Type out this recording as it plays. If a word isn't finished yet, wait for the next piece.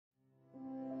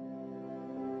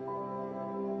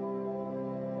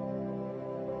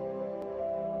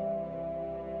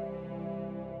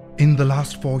In the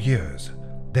last 4 years,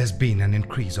 there's been an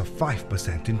increase of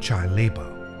 5% in child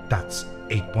labor. That's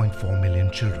 8.4 million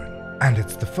children. And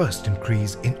it's the first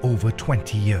increase in over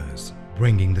 20 years,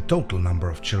 bringing the total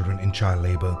number of children in child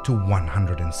labor to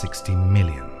 160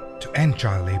 million. To end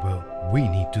child labor, we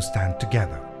need to stand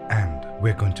together, and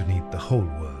we're going to need the whole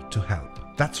world to help.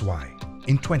 That's why,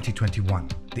 in 2021,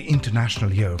 the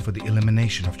International Year for the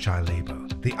Elimination of Child Labour,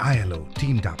 the ILO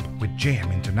teamed up with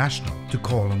JM International to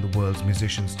call on the world's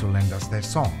musicians to lend us their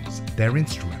songs, their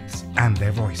instruments, and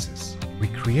their voices. We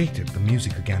created the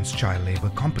Music Against Child Labour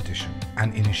competition,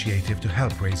 an initiative to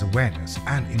help raise awareness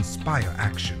and inspire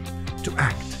action to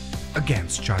act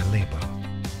against child labour.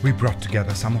 We brought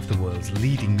together some of the world's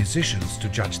leading musicians to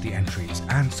judge the entries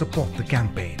and support the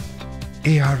campaign.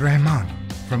 A.R. Rahman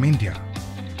from India.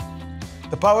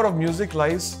 The power of music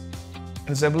lies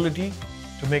in its ability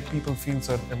to make people feel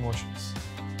certain emotions,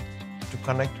 to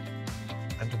connect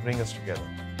and to bring us together.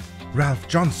 Ralph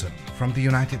Johnson from the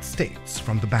United States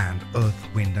from the band Earth,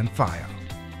 Wind and Fire.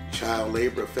 Child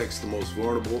labor affects the most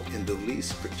vulnerable and the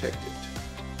least protected.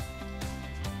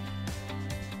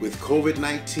 With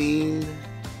COVID-19,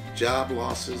 job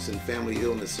losses and family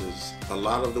illnesses, a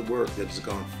lot of the work that has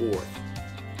gone forth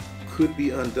could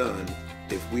be undone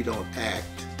if we don't act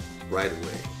right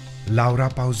away. Laura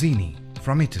Pausini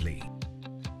from Italy.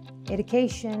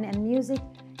 Education and music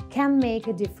can make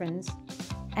a difference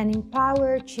and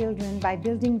empower children by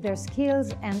building their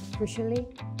skills and, crucially,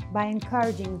 by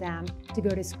encouraging them to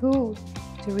go to school,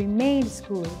 to remain in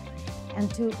school,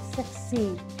 and to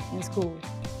succeed in school.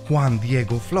 Juan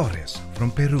Diego Flores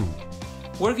from Peru.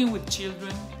 Working with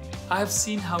children, I have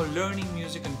seen how learning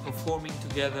music and performing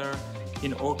together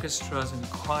in orchestras and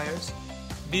choirs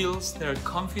builds their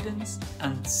confidence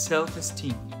and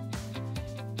self-esteem.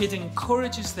 It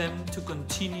encourages them to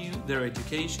continue their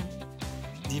education,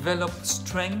 develop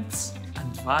strengths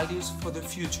and values for the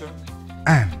future.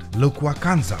 And Lokwa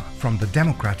Kanza from the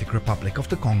Democratic Republic of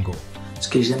the Congo. Ce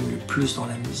que j'aime le plus dans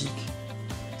la musique,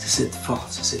 c'est cette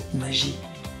force, c'est cette magie,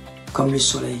 comme le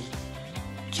soleil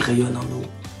qui rayonne en nous,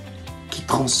 qui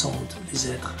transcende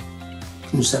les êtres,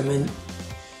 qui nous amène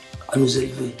à nous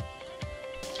élever.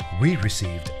 We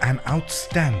received an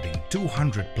outstanding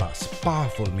 200 plus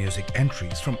powerful music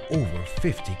entries from over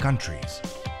 50 countries.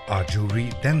 Our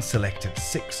jury then selected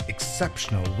 6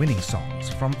 exceptional winning songs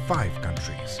from 5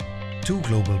 countries. 2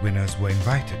 global winners were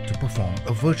invited to perform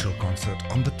a virtual concert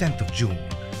on the 10th of June,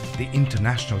 the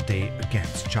International Day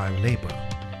Against Child Labour.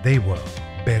 They were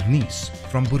Bernice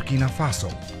from Burkina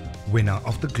Faso, winner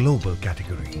of the global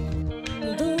category.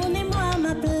 Donnez-moi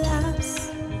ma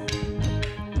place,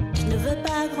 je ne veux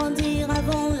pas grandir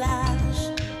avant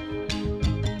l'âge.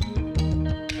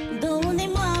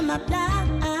 Donnez-moi ma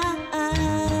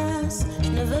place, je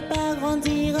ne veux pas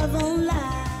grandir avant l'âge.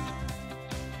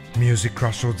 Music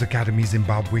Crossroads Academy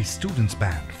Zimbabwe Students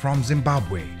Band from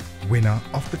Zimbabwe, winner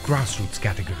of the grassroots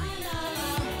category.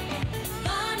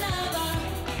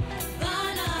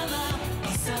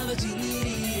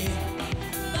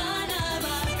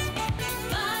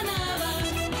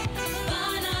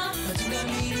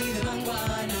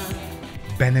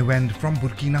 Benewend from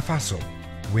Burkina Faso,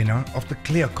 winner of the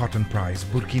Clear Cotton Prize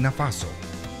Burkina Faso.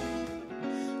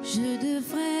 Je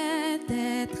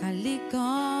devrais être à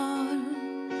l'école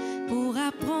pour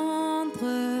apprendre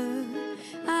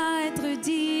à être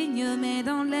digne, mais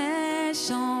dans les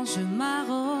champs je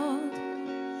maraude.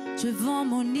 Je vends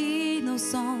mon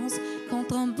innocence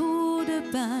contre un bout de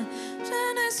pain.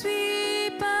 Je ne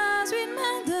suis pas une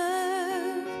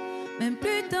main-d'œuvre, même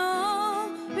plutôt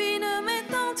une main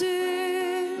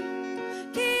tendue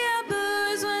qui a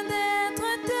besoin d'être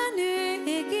tenue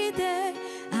et guidée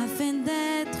afin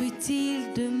d'être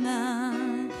utile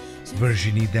demain.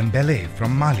 Virginie Dembele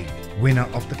from Mali, winner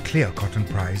of the Clear Cotton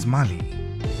Prize Mali.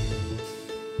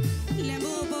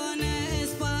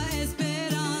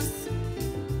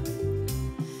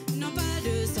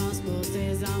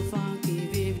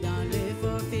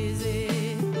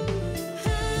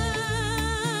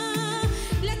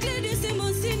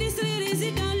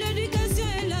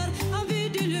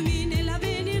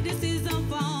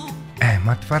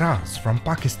 Ahmad Faraz from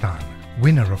Pakistan,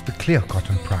 winner of the Clear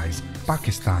Cotton Prize,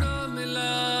 Pakistan.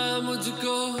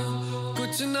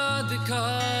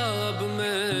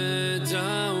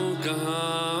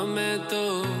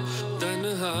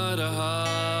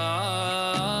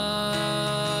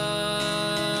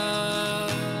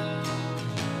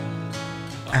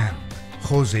 And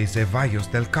Jose Zevallos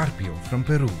del Carpio from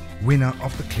Peru, winner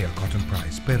of the Clear Cotton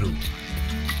Prize, Peru.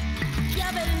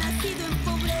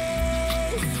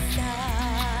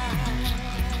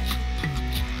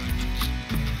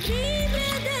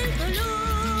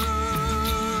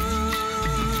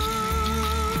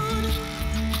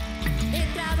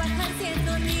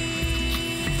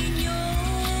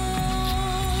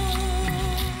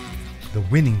 The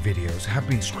winning videos have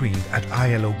been screened at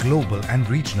ILO global and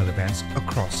regional events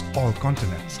across all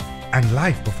continents, and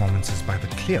live performances by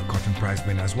the Clear Cotton Prize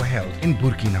winners were held in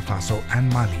Burkina Faso and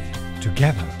Mali.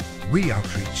 Together, we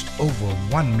outreached over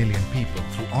 1 million people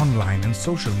through online and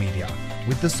social media,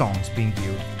 with the songs being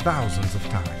viewed thousands of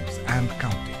times and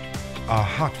counting. Our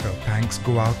heartfelt thanks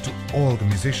go out to all the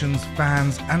musicians,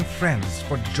 fans and friends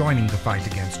for joining the fight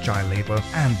against child labour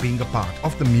and being a part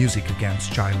of the Music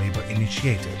Against Child Labour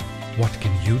initiative. What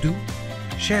can you do?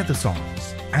 Share the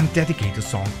songs and dedicate a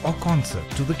song or concert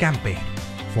to the campaign.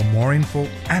 For more info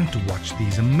and to watch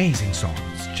these amazing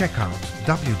songs, check out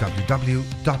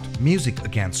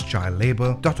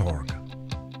www.musicagainstchildlabour.org.